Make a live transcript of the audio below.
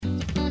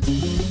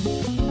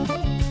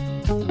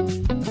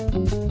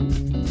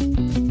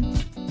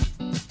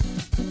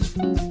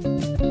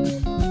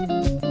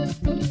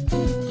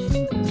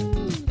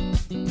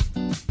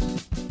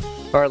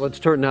All right, let's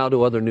turn now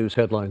to other news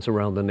headlines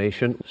around the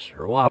nation.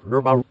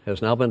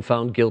 Has now been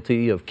found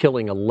guilty of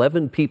killing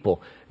 11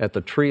 people at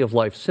the Tree of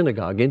Life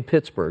synagogue in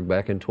Pittsburgh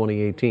back in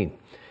 2018.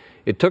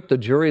 It took the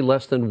jury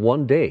less than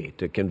 1 day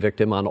to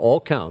convict him on all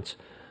counts.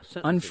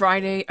 On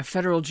Friday, a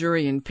federal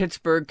jury in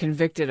Pittsburgh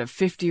convicted a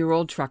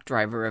 50-year-old truck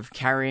driver of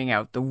carrying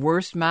out the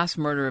worst mass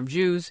murder of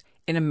Jews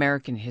in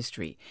American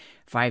history.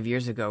 5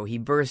 years ago, he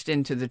burst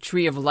into the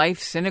Tree of Life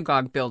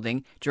synagogue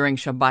building during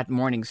Shabbat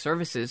morning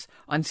services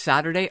on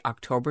Saturday,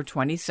 October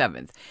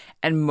 27th,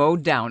 and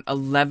mowed down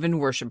 11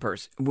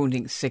 worshippers,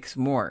 wounding 6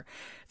 more.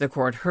 The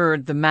court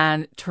heard the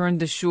man turned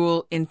the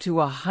shul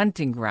into a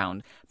hunting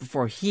ground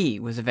before he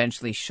was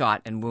eventually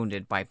shot and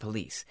wounded by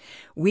police.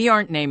 We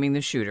aren't naming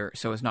the shooter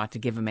so as not to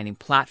give him any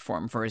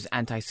platform for his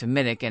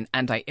anti-Semitic and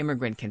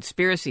anti-immigrant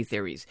conspiracy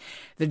theories.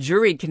 The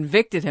jury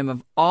convicted him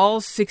of all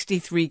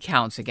 63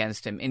 counts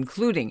against him,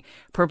 including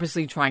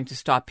purposely trying to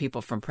stop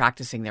people from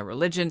practicing their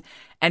religion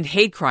and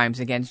hate crimes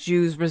against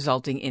Jews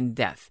resulting in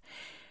death.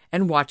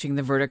 And watching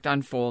the verdict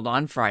unfold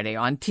on Friday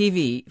on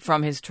TV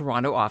from his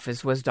Toronto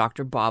office was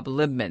Dr. Bob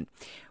Libman.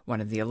 One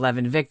of the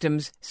 11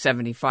 victims,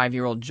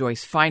 75-year-old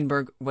Joyce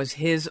Fienberg, was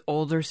his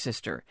older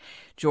sister.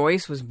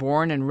 Joyce was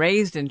born and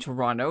raised in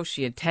Toronto.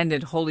 She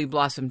attended Holy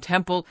Blossom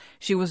Temple.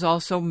 She was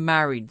also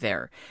married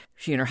there.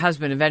 She and her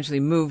husband eventually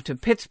moved to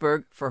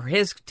Pittsburgh for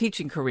his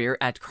teaching career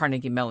at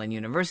Carnegie Mellon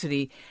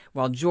University,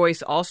 while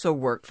Joyce also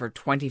worked for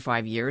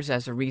 25 years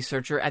as a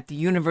researcher at the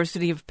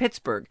University of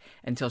Pittsburgh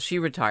until she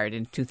retired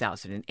in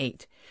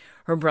 2008.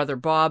 Her brother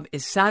Bob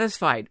is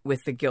satisfied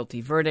with the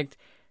guilty verdict,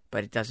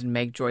 but it doesn't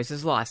make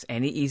Joyce's loss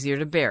any easier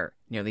to bear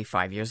nearly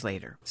 5 years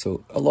later.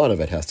 So a lot of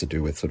it has to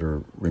do with sort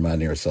of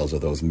reminding ourselves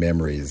of those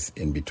memories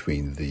in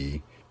between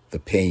the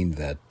pain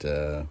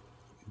that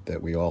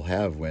we all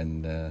have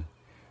when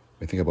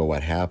we think about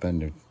what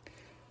happened and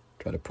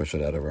try to push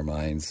it out of our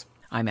minds.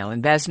 I'm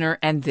Ellen Besner,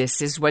 and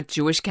this is what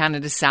Jewish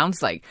Canada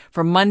sounds like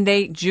for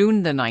Monday,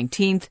 June the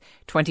 19th,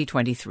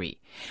 2023.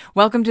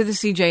 Welcome to the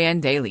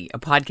CJN Daily, a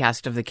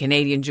podcast of the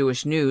Canadian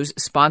Jewish News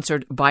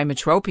sponsored by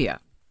Metropia.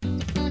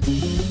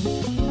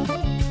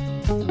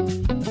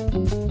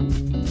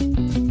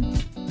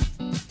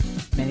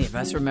 Many of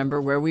us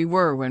remember where we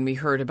were when we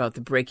heard about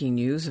the breaking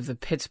news of the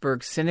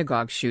Pittsburgh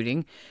synagogue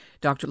shooting.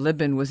 Dr.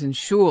 Libman was in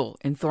shul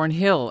in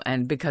Thornhill,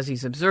 and because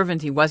he's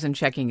observant, he wasn't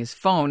checking his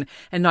phone,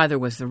 and neither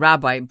was the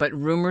rabbi, but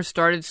rumors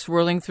started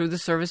swirling through the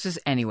services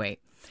anyway.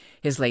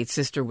 His late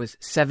sister was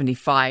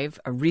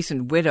 75, a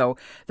recent widow,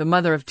 the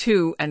mother of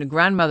 2 and a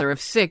grandmother of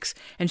 6,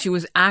 and she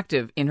was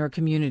active in her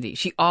community.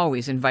 She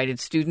always invited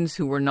students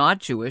who were not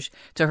Jewish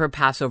to her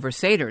Passover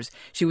Seders.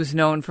 She was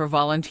known for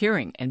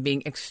volunteering and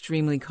being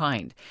extremely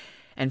kind.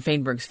 And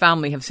Fienberg's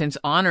family have since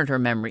honored her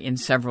memory in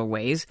several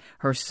ways.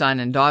 Her son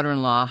and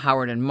daughter-in-law,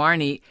 Howard and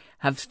Marnie,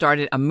 have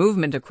started a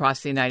movement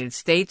across the United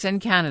States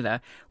and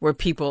Canada where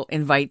people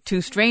invite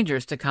 2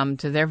 strangers to come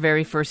to their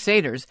very first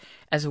Seders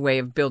as a way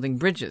of building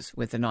bridges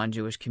with the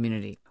non-Jewish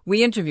community.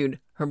 We interviewed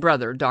her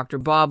brother, Dr.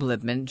 Bob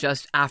Libman,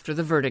 just after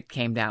the verdict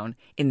came down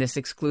in this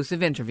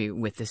exclusive interview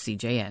with the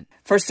CJN.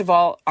 First of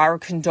all, our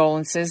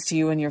condolences to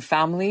you and your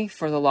family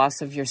for the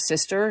loss of your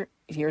sister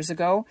years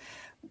ago.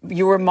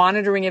 You were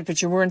monitoring it,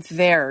 but you weren't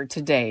there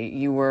today.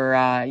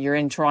 You're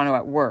in Toronto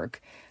at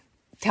work.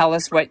 Tell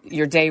us what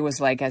your day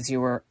was like as you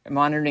were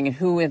monitoring and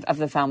who of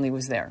the family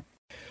was there.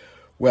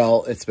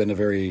 Well, it's been a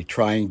very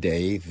trying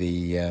day.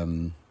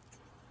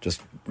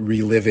 Just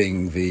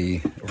reliving the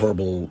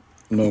horrible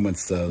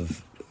moments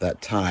of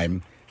that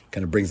time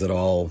kind of brings it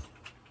all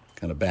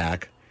kind of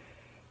back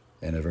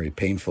in a very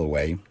painful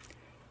way.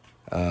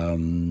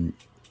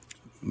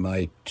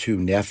 My 2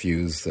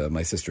 nephews,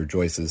 my sister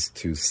Joyce's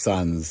 2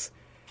 sons,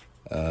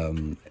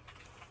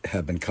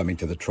 have been coming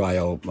to the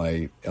trial.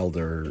 The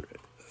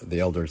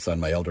elder son,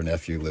 my elder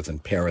nephew, lives in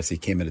Paris. He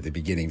came in at the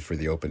beginning for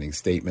the opening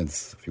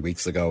statements a few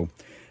weeks ago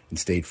and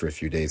stayed for a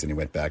few days, and he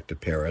went back to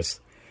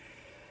Paris.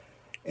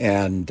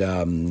 And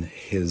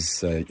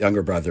his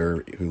younger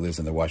brother, who lives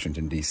in the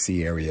Washington,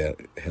 D.C. area,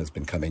 has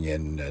been coming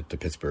in to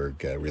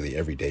Pittsburgh really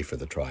every day for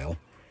the trial.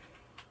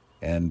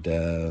 And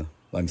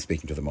I'm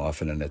speaking to them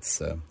often, and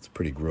it's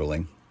pretty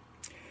grueling.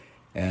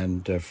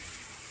 And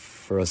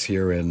for us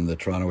here in the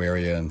Toronto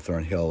area and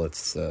Thornhill,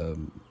 it's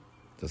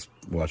just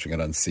watching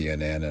it on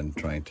CNN and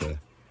trying to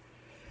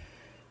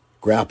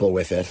grapple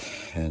with it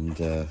and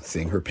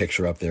seeing her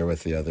picture up there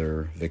with the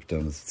other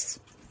victims.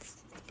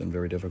 It's been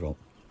very difficult.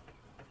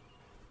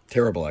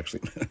 Terrible,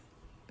 actually.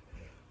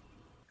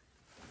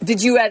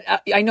 Did you?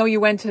 I know you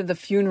went to the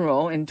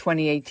funeral in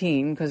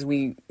 2018 because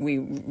we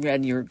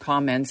read your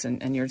comments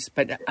and yours.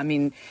 But I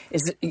mean,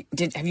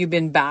 have you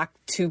been back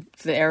to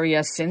the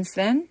area since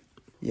then?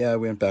 Yeah,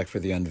 we went back for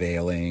the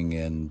unveiling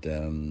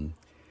and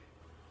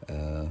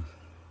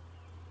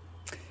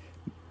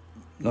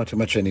not too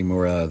much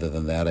anymore other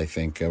than that. I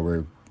think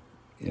one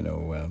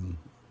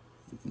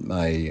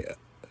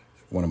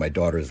of my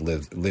daughters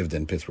lived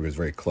in Pittsburgh, was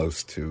very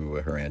close to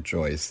her Aunt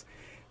Joyce,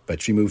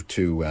 but she moved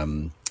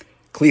to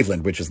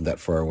Cleveland, which isn't that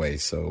far away,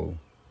 so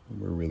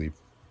we're really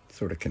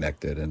sort of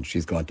connected. And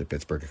she's gone to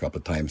Pittsburgh a couple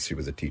of times. She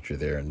was a teacher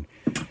there and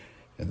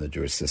the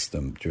Jewish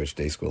system, Jewish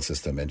day school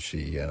system, and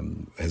she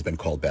has been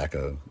called back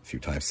a few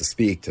times to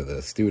speak to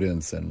the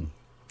students, and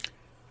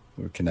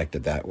we're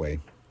connected that way.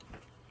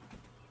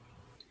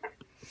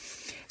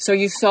 So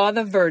you saw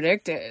the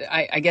verdict.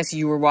 I guess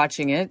you were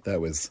watching it.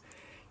 That was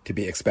to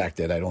be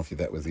expected. I don't think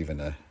that was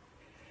even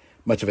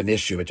much of an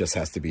issue. It just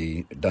has to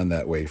be done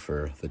that way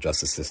for the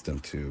justice system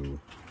to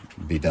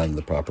be done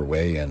the proper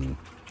way, and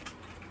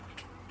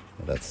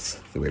that's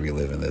the way we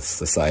live in this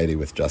society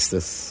with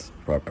justice,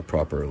 a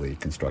properly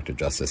constructed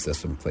justice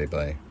system played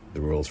by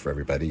the rules for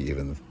everybody,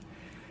 even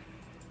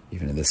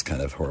in this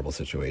kind of horrible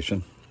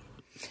situation.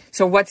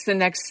 So what's the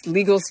next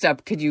legal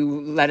step? Could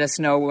you let us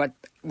know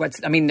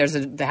what's? I mean,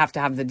 they have to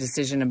have the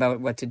decision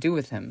about what to do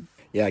with him.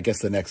 Yeah, I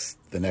guess the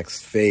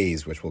next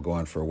phase, which will go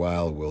on for a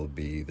while, will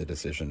be the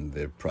decision.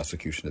 The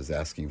prosecution is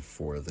asking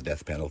for the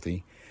death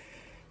penalty,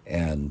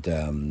 and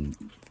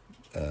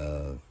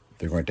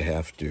they're going to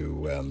have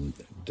to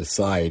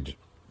decide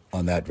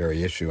on that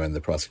very issue. And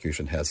the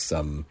prosecution has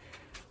some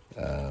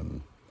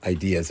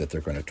ideas that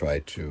they're going to try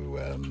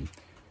to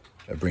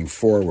bring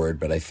forward.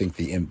 But I think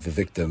the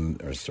victim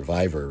or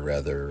survivor,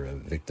 rather,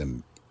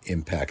 victim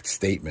impact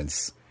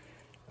statements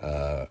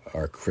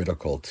are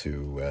critical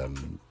to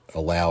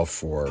allow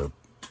for,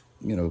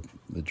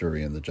 the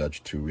jury and the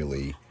judge to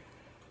really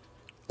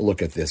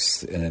look at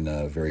this in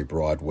a very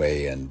broad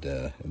way and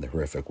in the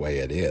horrific way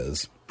it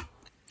is.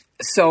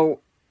 So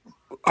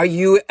are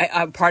you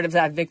a part of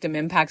that victim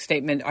impact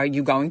statement? Are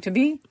you going to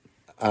be?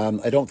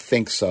 I don't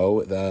think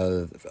so.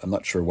 I'm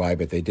not sure why,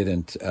 but they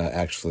didn't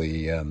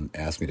actually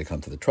ask me to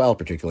come to the trial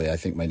particularly. I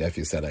think my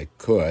nephew said I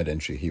could,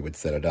 and he would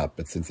set it up.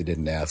 But since he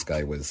didn't ask,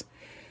 I was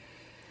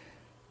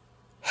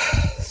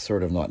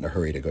sort of not in a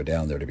hurry to go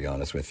down there, to be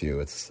honest with you.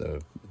 It's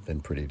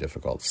been pretty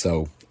difficult.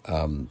 So,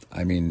 I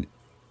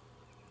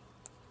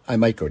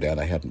might go down.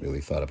 I hadn't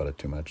really thought about it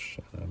too much.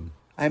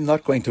 I'm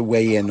not going to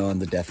weigh in on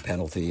the death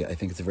penalty. I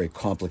think it's very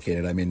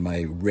complicated. I mean,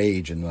 my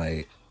rage and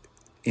my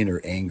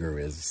inner anger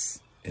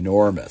is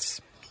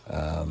enormous.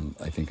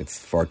 I think it's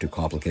far too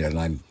complicated, and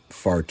I'm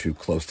far too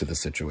close to the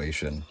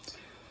situation.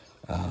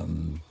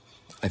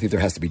 I think there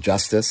has to be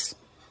justice,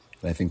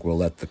 and I think we'll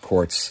let the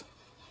courts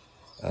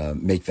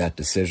make that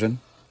decision,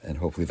 and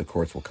hopefully the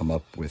courts will come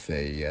up with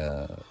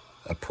a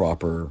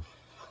proper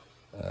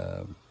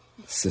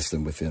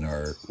system within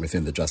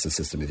the justice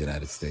system of the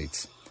United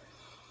States.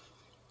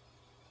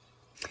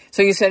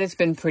 So you said it's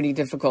been pretty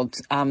difficult.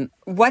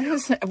 What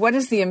has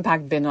the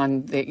impact been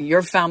on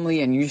your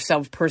family and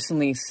yourself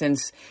personally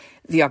since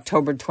the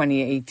October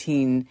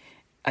 2018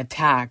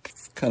 attack?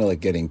 It's kind of like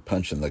getting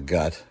punched in the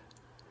gut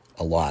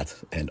a lot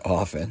and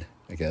often,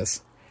 I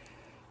guess.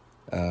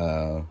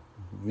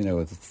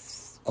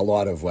 It's a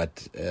lot of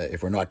what,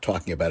 if we're not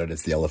talking about it,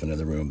 it's the elephant in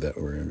the room that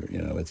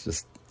it's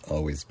just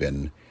always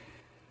been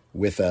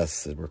with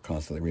us, and we're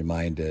constantly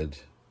reminded.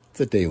 It's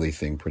a daily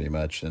thing pretty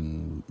much,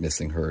 and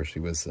missing her. She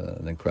was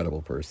an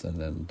incredible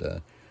person, and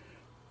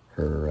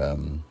her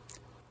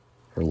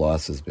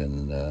loss has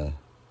been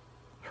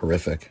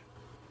horrific,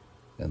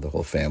 and the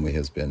whole family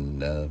has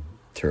been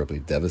terribly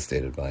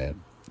devastated by it.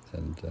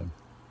 And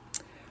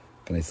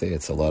can I say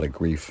it's a lot of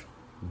grief.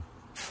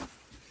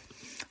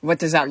 What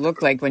does that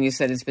look like when you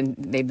said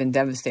they've been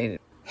devastated?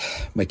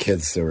 My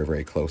kids, they were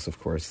very close, of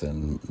course,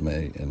 and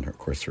of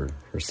course her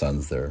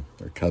sons, they're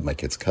my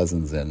kids'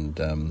 cousins, and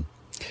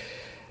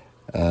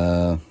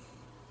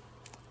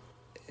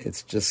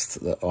it's just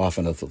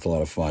often it's a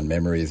lot of fond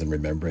memories and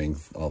remembering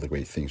all the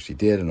great things she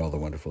did and all the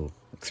wonderful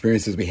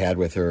experiences we had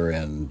with her,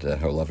 and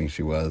how loving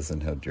she was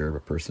and how dear of a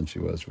person she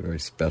was, a very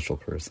special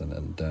person.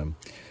 And,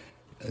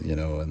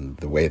 and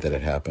the way that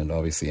it happened,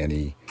 obviously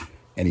any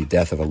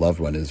death of a loved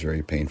one is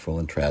very painful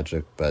and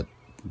tragic, but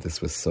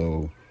this was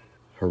so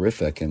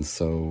horrific and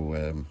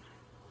so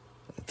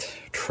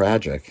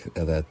tragic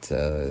that,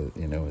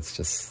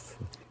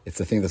 it's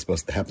a thing that's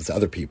supposed to happen to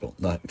other people,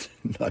 not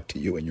to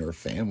you and your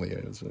family.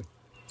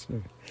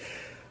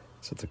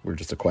 We're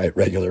just a quiet,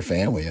 regular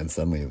family, and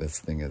suddenly this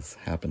thing has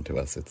happened to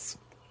us.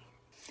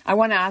 I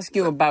want to ask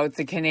you about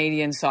the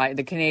Canadian side,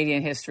 the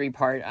Canadian history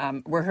part.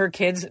 Were her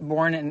kids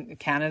born in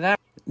Canada?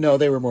 No,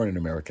 they were born in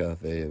America.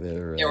 They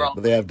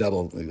have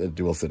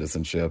dual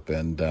citizenship,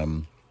 and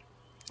of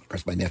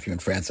course, my nephew in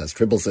France has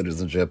triple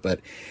citizenship. But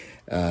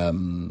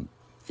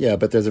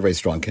but there's a very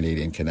strong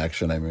Canadian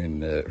connection. I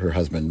mean, her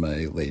husband,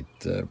 my late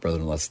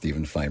brother-in-law,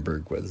 Stephen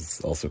Fienberg, was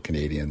also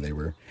Canadian. They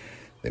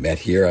met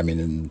here,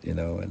 in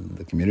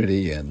the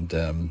community, and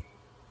then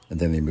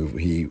they moved.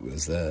 He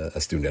was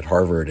a student at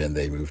Harvard, and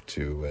they moved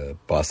to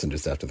Boston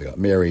just after they got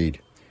married.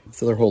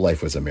 So their whole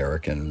life was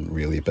American,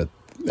 really, but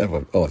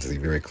obviously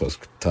very close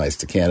ties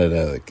to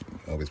Canada. They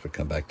always would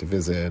come back to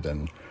visit,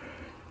 and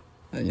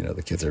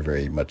the kids are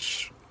very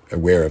much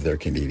aware of their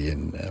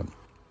Canadian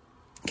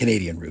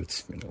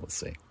roots, let's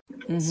say.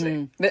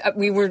 Mm-hmm. But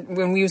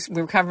when we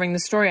were covering the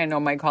story, I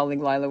know my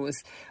colleague Lila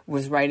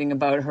was writing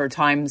about her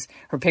times.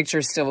 Her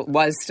picture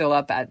was still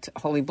up at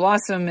Holy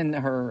Blossom, and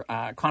her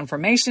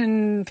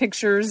confirmation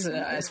pictures,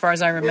 as far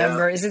as I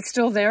remember. Yeah. Is it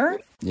still there?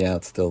 Yeah,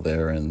 it's still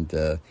there.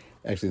 And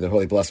actually, the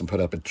Holy Blossom put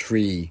up a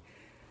tree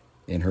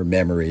in her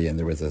memory. And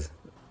there was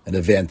an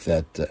event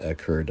that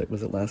occurred.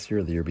 Was it last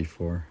year or the year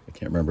before? I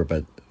can't remember,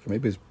 but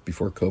maybe it was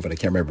before COVID. I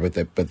can't remember.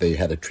 But they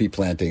had a tree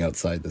planting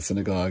outside the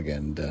synagogue,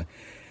 and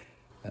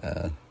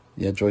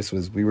Joyce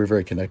we were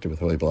very connected with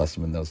Holy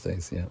Blossom in those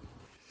days. Yeah.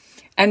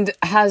 And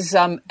has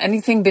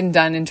anything been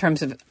done in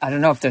terms of, I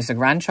don't know if there's a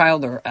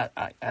grandchild or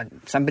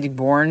somebody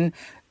born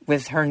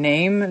with her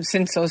name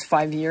since those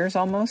 5 years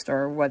almost,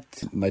 or what?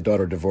 My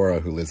daughter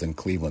Devorah, who lives in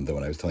Cleveland, the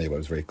one I was telling you about,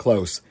 was very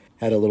close,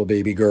 had a little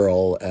baby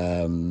girl.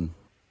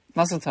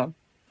 Mazel tov.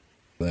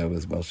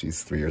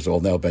 She's 3 years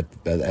old now, but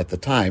at the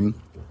time,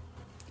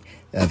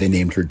 they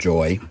named her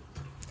Joy,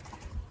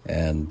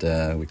 and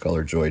we call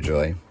her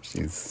Joy.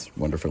 She's a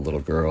wonderful little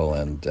girl,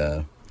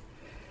 and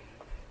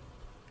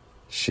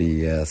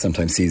she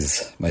sometimes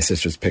sees my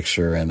sister's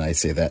picture, and I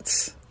say,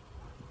 that's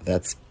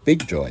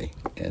Big Joy.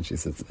 And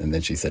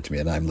then she said to me,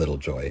 and I'm Little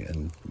Joy.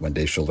 And one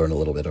day she'll learn a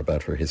little bit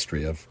about her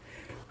history of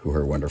who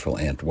her wonderful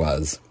aunt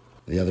was.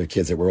 The other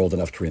kids that were old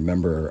enough to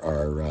remember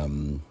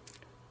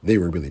they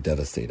were really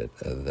devastated.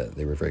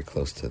 They were very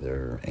close to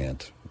their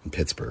aunt in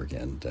Pittsburgh.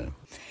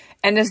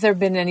 And has there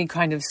been any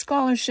kind of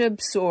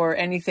scholarships or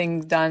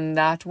anything done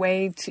that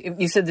way?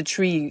 You said the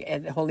tree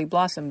at Holy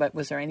Blossom, but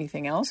was there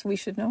anything else we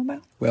should know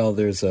about? Well,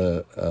 there's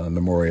a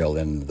memorial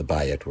in the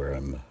Bayit where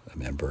I'm a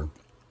member.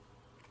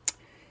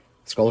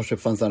 Scholarship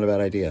fund's not a bad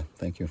idea.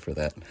 Thank you for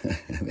that.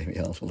 Maybe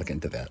I'll look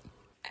into that.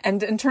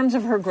 And in terms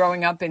of her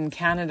growing up in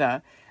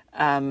Canada,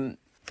 a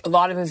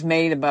lot of it was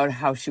made about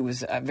how she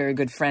was a very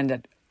good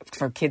friend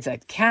for kids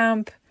at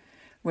camp,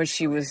 where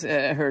she was,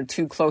 her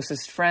two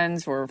closest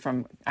friends were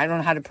from, I don't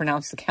know how to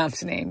pronounce the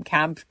camp's name,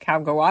 Camp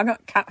Kawagama?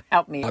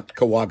 Help me.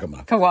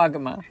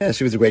 Kawagama. Yeah,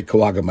 she was a great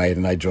Kawagamite,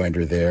 and I joined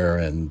her there,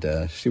 and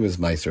she was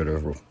my sort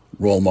of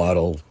role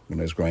model when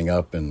I was growing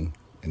up, and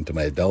into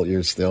my adult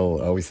years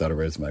still. I always thought of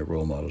her as my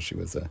role model. She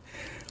was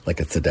like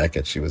a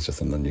tzedekah. She was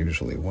just an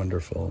unusually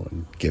wonderful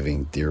and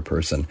giving, dear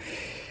person.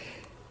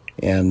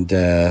 And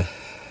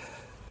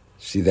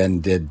she then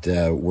did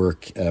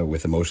work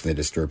with emotionally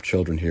disturbed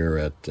children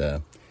here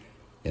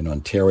in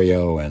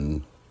Ontario,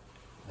 and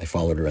I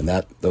followed her in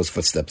those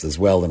footsteps as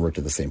well, and worked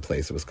at the same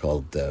place. It was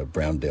called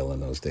Browndale in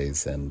those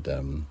days,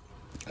 and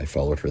I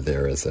followed her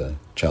there as a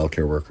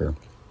childcare worker.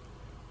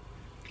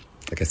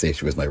 Like I say,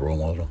 she was my role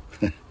model.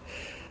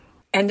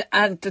 And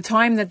at the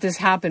time that this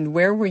happened,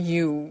 where were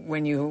you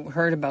when you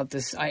heard about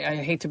this? I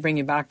hate to bring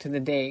you back to the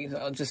day.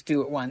 I'll just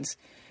do it once.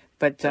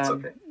 But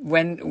okay.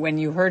 When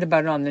you heard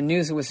about it on the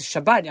news, it was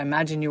Shabbat. I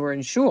imagine you were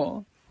in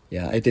shul.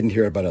 Yeah, I didn't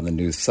hear about it on the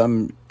news.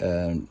 Some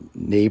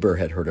neighbor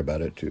had heard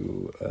about it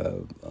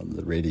on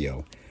the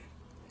radio,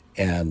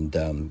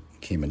 and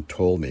came and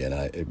told me. And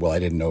I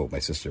didn't know my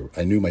sister.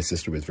 I knew my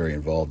sister was very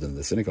involved in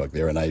the synagogue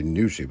there, and I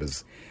knew she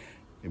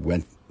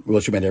went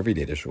every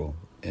day to shul.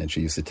 And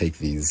she used to take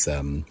these,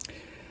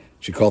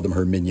 she called them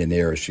her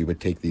minyaneers. She would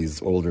take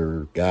these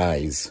older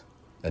guys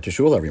to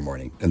shul every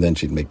morning. And then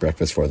she'd make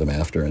breakfast for them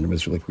after. And it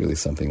was really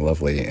something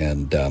lovely.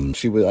 And I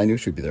knew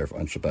she'd be there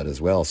on Shabbat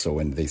as well. So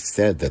when they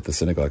said that the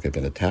synagogue had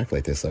been attacked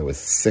like this, I was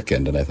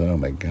sickened. And I thought, oh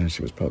my gosh,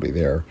 she was probably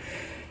there.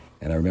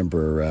 And I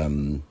remember,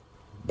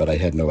 but I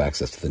had no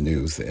access to the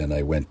news. And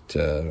I go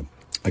to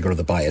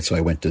the Bayit, so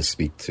I went to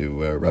speak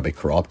to Rabbi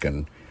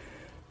Koropkin.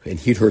 And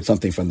he'd heard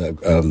something from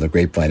the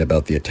grapevine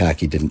about the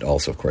attack. He didn't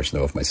also, of course,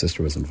 know if my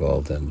sister was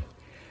involved. And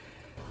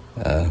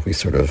we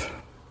sort of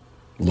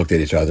looked at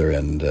each other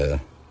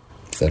and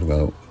said,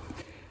 well,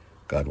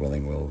 God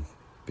willing, we'll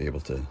be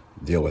able to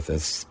deal with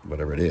this,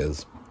 whatever it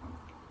is.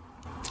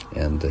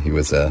 And he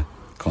was a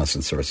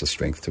constant source of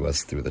strength to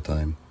us through the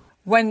time.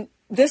 When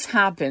this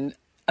happened,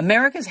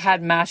 America's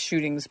had mass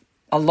shootings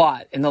a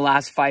lot in the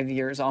last 5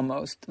 years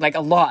almost. Like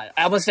a lot,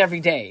 almost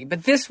every day.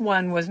 But this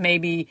one was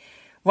maybe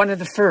one of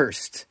the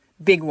first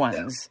big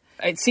ones.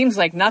 It seems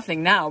like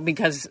nothing now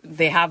because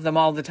they have them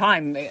all the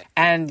time.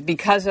 And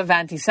because of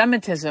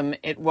anti-Semitism,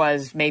 it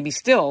was maybe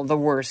still the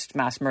worst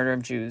mass murder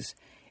of Jews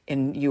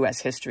in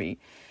U.S. history.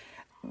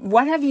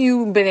 What have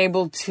you been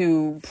able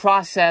to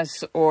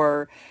process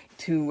or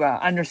to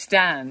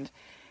understand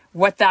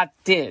what that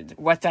did,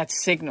 what that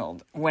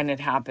signaled when it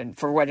happened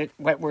for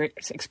what we're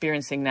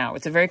experiencing now?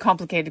 It's a very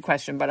complicated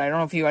question, but I don't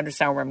know if you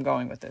understand where I'm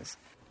going with this.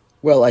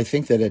 Well, I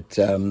think that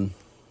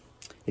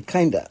it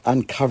kind of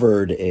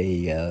uncovered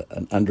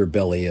an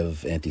underbelly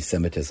of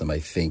anti-Semitism. I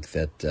think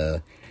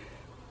that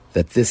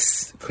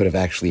this could have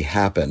actually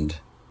happened,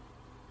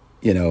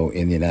 in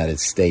the United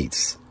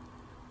States.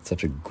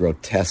 Such a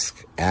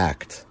grotesque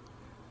act,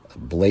 a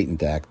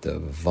blatant act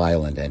of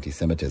violent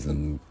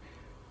anti-Semitism.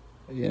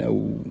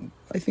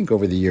 I think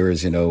over the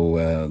years,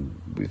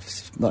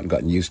 we've not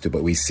gotten used to,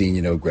 but we've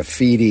seen,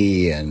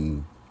 graffiti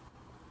and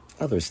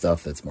other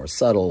stuff that's more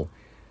subtle.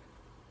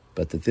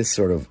 But that this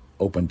sort of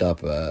opened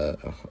up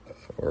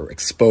or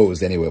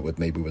exposed anyway what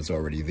maybe was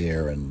already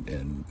there,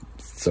 and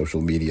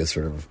social media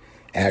sort of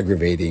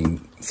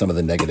aggravating some of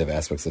the negative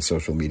aspects of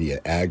social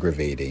media,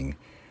 aggravating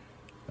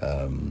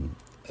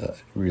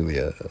really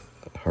a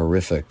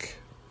horrific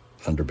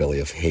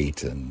underbelly of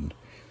hate and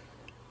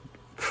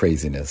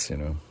craziness,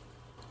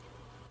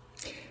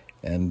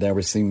 And now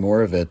we're seeing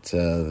more of it.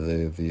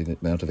 The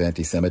amount of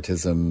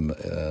anti-Semitism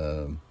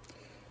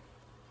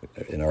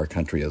in our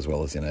country as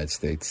well as the United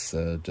States,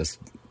 just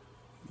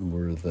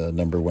we're the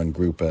number one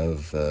group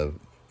of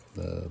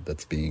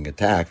that's being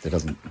attacked. It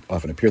doesn't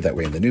often appear that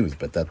way in the news,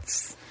 but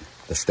that's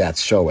the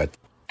stats show it.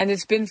 And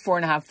it's been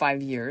 4.5,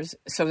 5 years.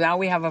 So now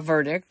we have a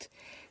verdict.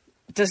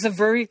 Does the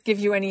verdict give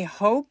you any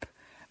hope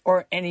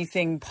or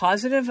anything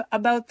positive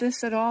about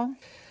this at all?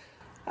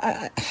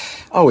 I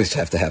always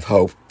have to have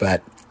hope,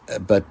 but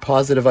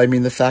positive, I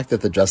mean the fact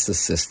that the justice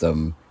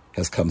system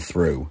has come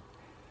through,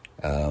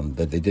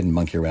 that they didn't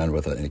monkey around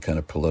with any kind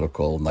of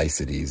political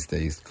niceties.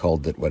 They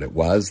called it what it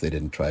was. They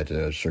didn't try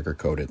to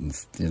sugarcoat it.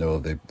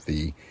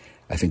 And,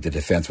 I think the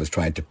defense was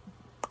trying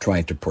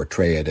to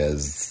portray it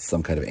as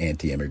some kind of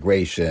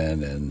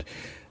anti-immigration and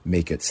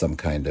make it some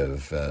kind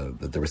of,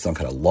 that there was some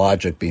kind of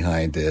logic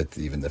behind it,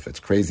 even if it's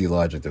crazy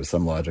logic, there was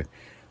some logic.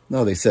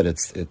 No, they said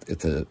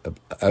it's a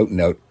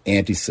out-and-out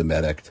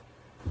anti-Semitic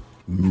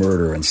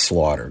murder and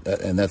slaughter,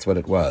 and that's what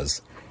it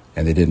was.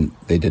 And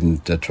they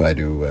didn't try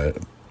to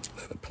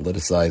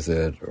politicize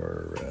it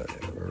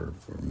or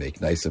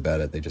make nice about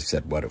it. They just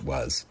said what it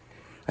was.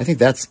 I think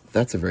that's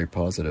a very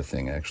positive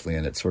thing, actually,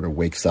 and it sort of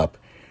wakes up.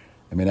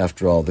 I mean,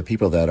 after all, the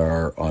people that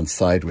are on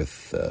side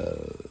with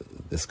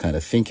this kind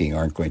of thinking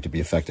aren't going to be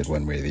affected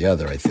one way or the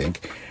other, I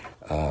think,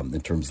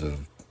 in terms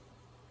of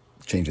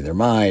changing their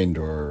mind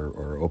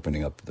or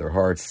opening up their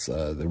hearts,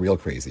 the real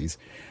crazies.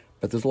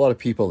 But there's a lot of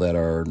people that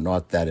are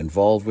not that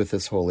involved with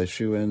this whole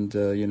issue. And,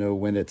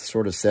 when it's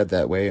sort of said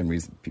that way, and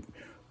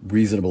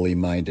reasonably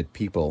minded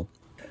people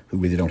who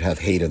really don't have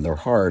hate in their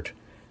heart,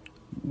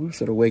 we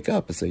sort of wake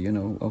up and say,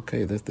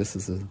 okay, this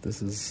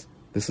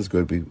is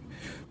good.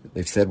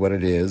 They've said what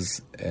it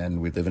is,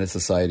 and we live in a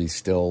society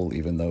still,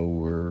 even though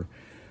we're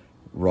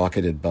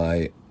rocketed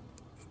by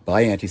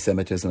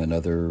anti-Semitism and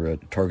other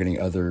targeting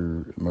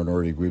other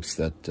minority groups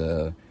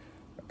that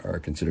are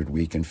considered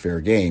weak and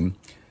fair game.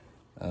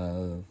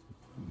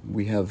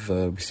 We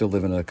still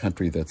live in a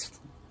country that's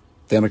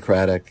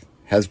democratic,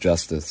 has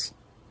justice,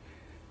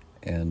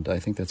 and I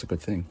think that's a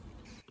good thing.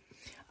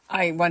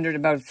 I wondered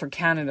about for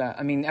Canada.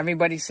 I mean,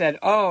 everybody said,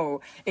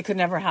 it could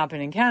never happen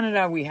in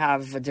Canada. We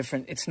have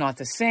it's not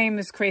the same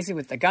as crazy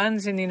with the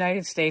guns in the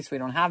United States. We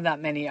don't have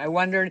that many. I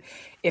wondered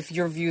if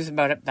your views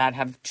about that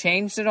have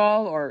changed at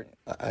all, or...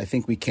 I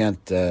think we can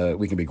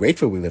be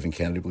grateful we live in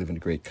Canada. We live in a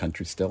great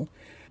country still.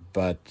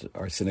 But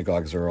our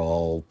synagogues are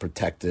all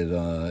protected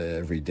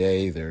every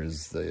day.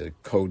 There's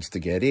codes to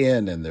get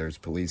in, and there's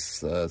police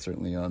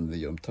certainly on the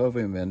Yom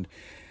Tovim, and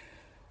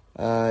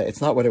it's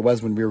not what it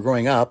was when we were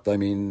growing up. I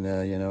mean,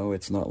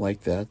 it's not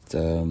like that.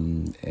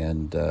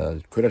 And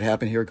could it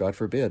happen here? God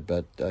forbid.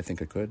 But I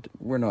think it could.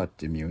 We're not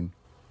immune.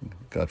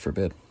 God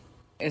forbid.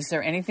 Is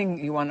there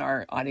anything you want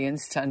our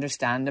audience to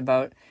understand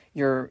about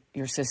your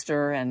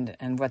sister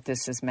and what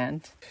this has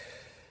meant?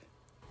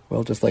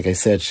 Well, just like I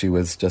said, she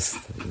was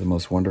just the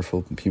most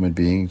wonderful human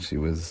being. She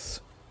was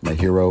my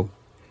hero.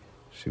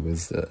 She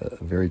was a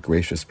very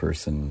gracious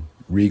person,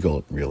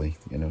 regal, really.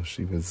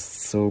 She was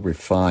so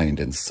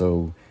refined and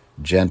so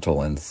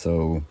gentle and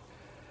so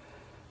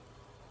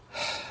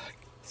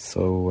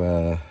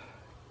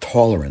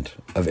tolerant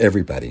of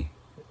everybody.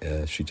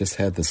 She just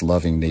had this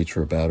loving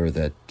nature about her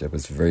that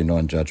was very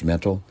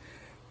non-judgmental,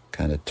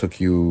 kind of took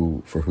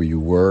you for who you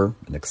were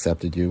and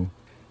accepted you,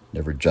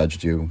 never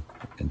judged you,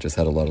 and just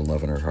had a lot of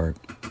love in her heart.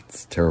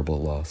 It's a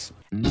terrible loss.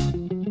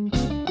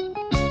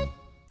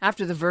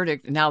 After the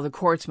verdict, now the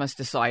courts must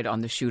decide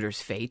on the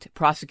shooter's fate.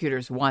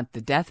 Prosecutors want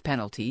the death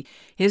penalty.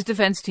 His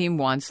defense team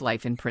wants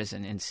life in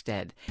prison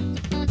instead. And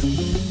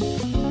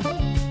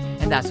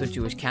that's what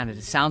Jewish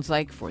Canada sounds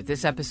like for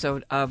this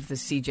episode of the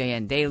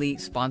CJN Daily,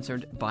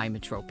 sponsored by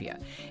Metropia.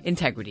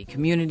 Integrity,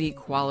 community,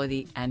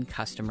 quality, and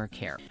customer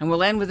care. And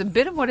we'll end with a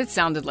bit of what it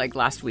sounded like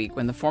last week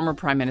when the former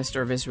Prime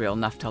Minister of Israel,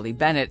 Naftali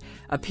Bennett,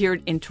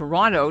 appeared in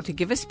Toronto to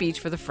give a speech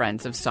for the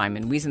Friends of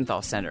Simon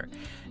Wiesenthal Center.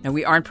 Now,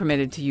 we aren't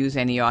permitted to use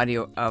any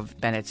audio of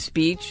Bennett's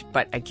speech,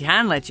 but I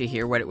can let you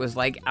hear what it was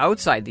like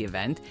outside the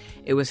event.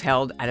 It was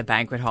held at a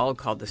banquet hall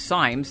called the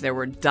Symes. There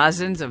were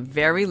dozens of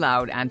very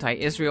loud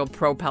anti-Israel,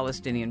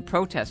 pro-Palestinian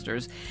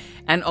protesters.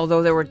 And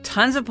although there were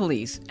tons of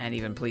police, and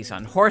even police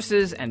on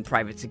horses and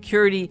private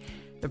security,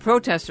 the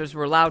protesters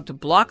were allowed to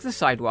block the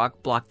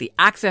sidewalk, block the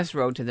access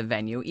road to the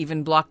venue,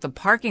 even block the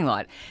parking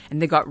lot.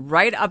 And they got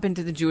right up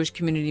into the Jewish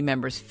community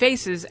members'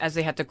 faces as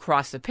they had to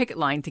cross the picket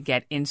line to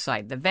get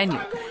inside the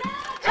venue.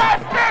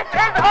 Justice is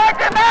our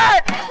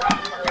demand!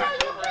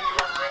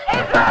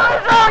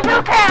 Israel,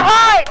 you can't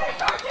hide!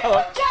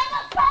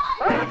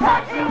 Genocide! We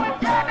touch you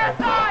with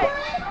genocide!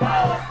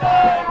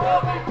 Palestine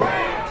will be free!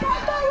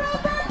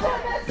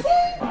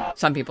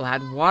 Some people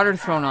had water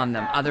thrown on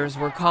them. Others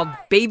were called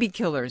baby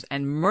killers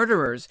and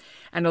murderers.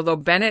 And although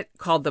Bennett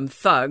called them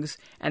thugs,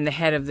 and the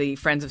head of the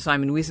Friends of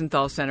Simon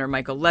Wiesenthal Center,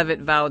 Michael Levitt,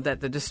 vowed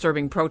that the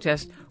disturbing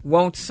protest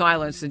won't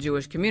silence the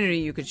Jewish community,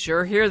 you could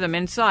sure hear them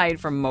inside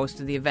for most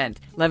of the event.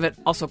 Levitt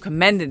also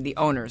commended the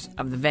owners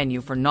of the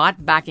venue for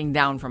not backing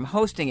down from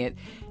hosting it,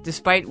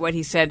 despite what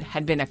he said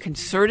had been a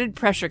concerted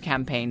pressure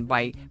campaign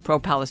by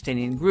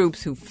pro-Palestinian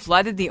groups who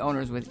flooded the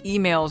owners with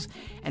emails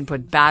and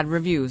put bad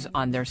reviews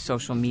on their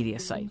social media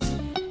sites.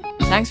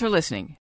 Thanks for listening.